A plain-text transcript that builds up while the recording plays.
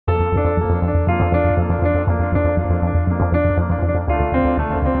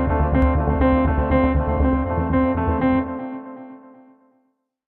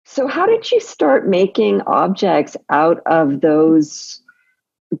So how did you start making objects out of those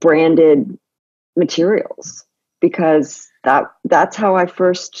branded materials? Because that's how I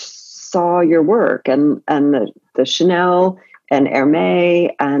first saw your work, and the Chanel and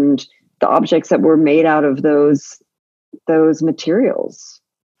Hermès and the objects that were made out of those materials.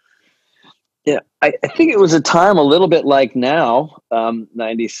 Yeah, I think it was a time a little bit like now,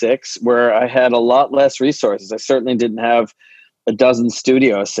 96, where I had a lot less resources. I certainly didn't have a dozen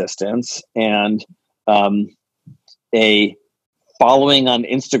studio assistants and a following on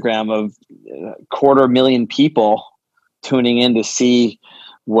Instagram of 250,000 people tuning in to see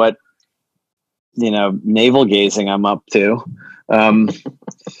what, navel gazing I'm up to. But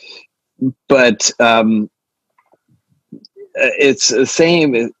it's the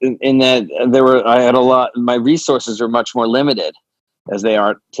same in that I had a lot, my resources were much more limited as they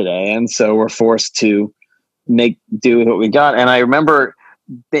are today. And so we're forced to do with what we got. And I remember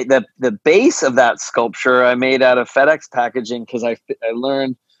the base of that sculpture I made out of FedEx packaging, because I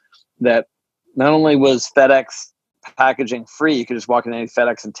learned that not only was FedEx packaging free, you could just walk in any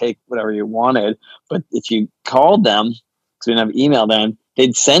FedEx and take whatever you wanted, but if you called them, because we didn't have email then,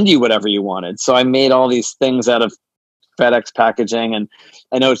 they'd send you whatever you wanted. So I made all these things out of FedEx packaging, and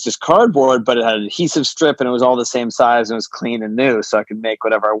I know it's just cardboard, but it had an adhesive strip and it was all the same size and it was clean and new, so I could make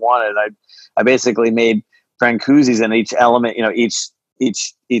whatever I wanted. I basically made Francuzis in each element,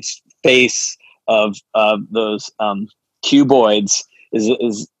 each face of those cuboids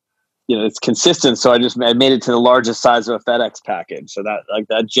is it's consistent. So I made it to the largest size of a FedEx package. So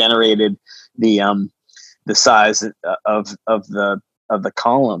that generated the size of the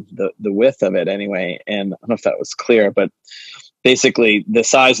column, the width of it anyway. And I don't know if that was clear, but basically the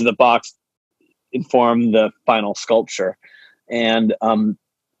size of the box informed the final sculpture. And I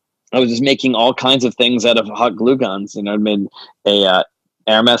was just making all kinds of things out of hot glue guns. I made a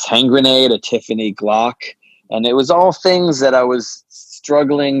Hermes hand grenade, a Tiffany Glock, and it was all things that I was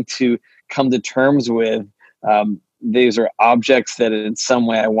struggling to come to terms with. These are objects that in some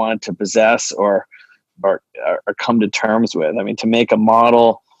way I wanted to possess or come to terms with. I mean, to make a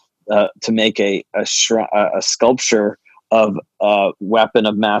model, to make a sculpture of a weapon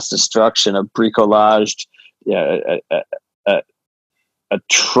of mass destruction, a bricolage, a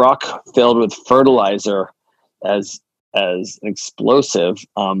truck filled with fertilizer as explosive,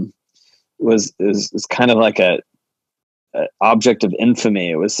 was kind of like a object of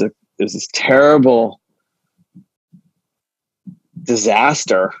infamy. It was this terrible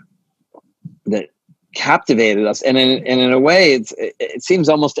disaster that captivated us, and in a way, it seems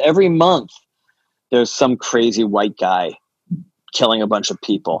almost every month there's some crazy white guy killing a bunch of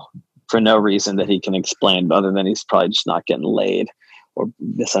people for no reason that he can explain, other than he's probably just not getting laid or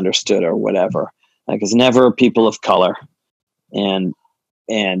misunderstood or whatever. Like, it's never people of color, and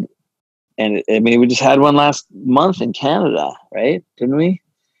I mean, we just had one last month in Canada, right? Didn't we?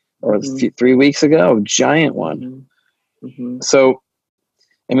 Or 3 weeks ago, a giant one. Mm-hmm. So,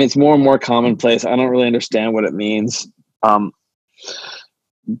 I mean, it's more and more commonplace. I don't really understand what it means. But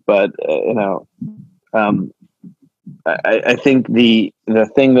I think the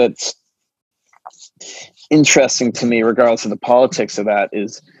thing that's interesting to me, regardless of the politics of that,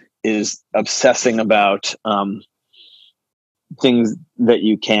 is obsessing about things that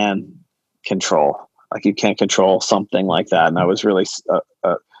you can control. Like, you can't control something like that, and I was really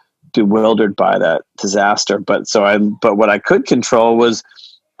bewildered by that disaster. But what I could control was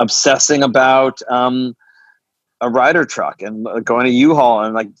obsessing about a rider truck and going to U-Haul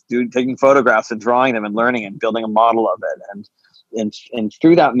and taking photographs and drawing them and learning and building a model of it, and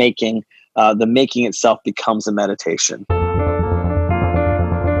through that making, the making itself becomes a meditation.